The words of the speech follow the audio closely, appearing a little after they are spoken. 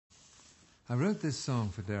I wrote this song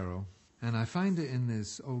for Darrell, and I find it in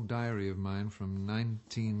this old diary of mine from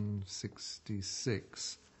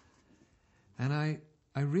 1966. And I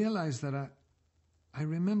realized that I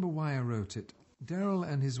remember why I wrote it. Darrell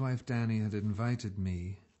and his wife Danny had invited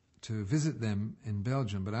me to visit them in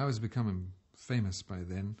Belgium, but I was becoming famous by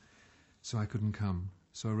then, so I couldn't come.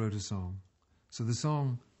 So I wrote a song. So the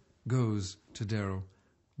song goes to Darrell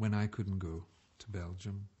when I couldn't go to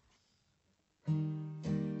Belgium.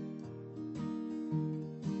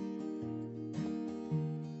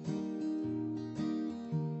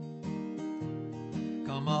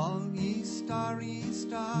 Come all ye starry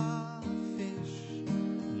starfish,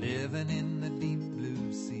 living in the deep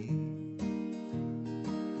blue sea.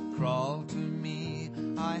 Crawl to me,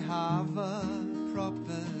 I have a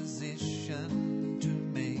proposition to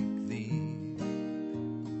make thee.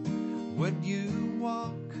 Would you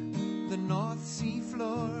walk the North Sea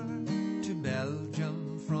floor to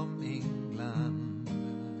Belgium from England?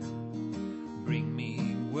 Bring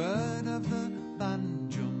me word of the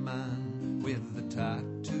banjo man with the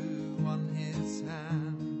tattoo on his hand.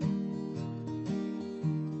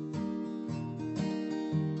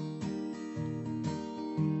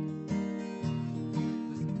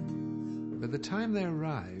 By the time they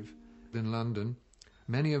arrive in London,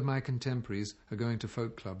 many of my contemporaries are going to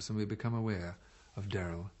folk clubs, and we become aware of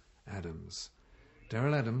Darrell Adams.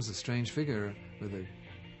 Darrell Adams, a strange figure with a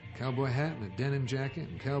cowboy hat and a denim jacket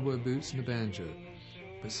and cowboy boots and a banjo.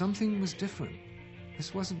 But something was different.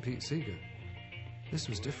 This wasn't Pete Seeger. This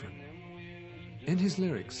was different. In his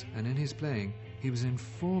lyrics and in his playing, he was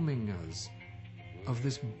informing us of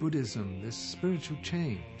this Buddhism, this spiritual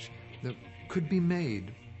change that could be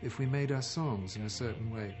made if we made our songs in a certain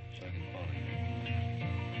way.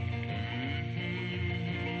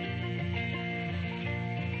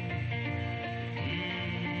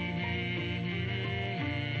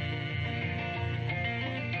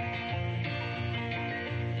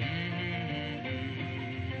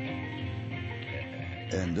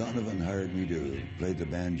 And Donovan hired me to play the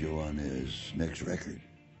banjo on his next record.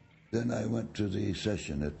 Then I went to the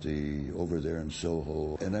session over there in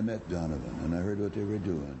Soho, and I met Donovan, and I heard what they were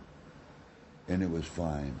doing. And it was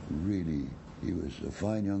fine, really. He was a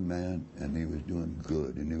fine young man, and he was doing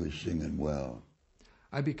good, and he was singing well.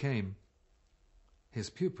 I became his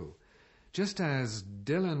pupil. Just as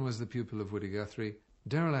Dylan was the pupil of Woody Guthrie,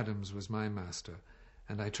 Darrell Adams was my master,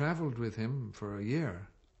 and I travelled with him for a year,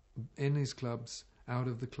 in his clubs, out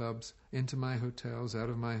of the clubs, into my hotels, out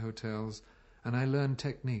of my hotels, and I learned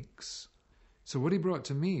techniques. So what he brought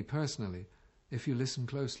to me personally, if you listen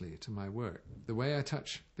closely to my work, the way I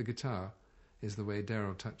touch the guitar is the way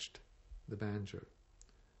Darrell touched the banjo.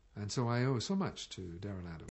 And so I owe so much to Darrell Adams.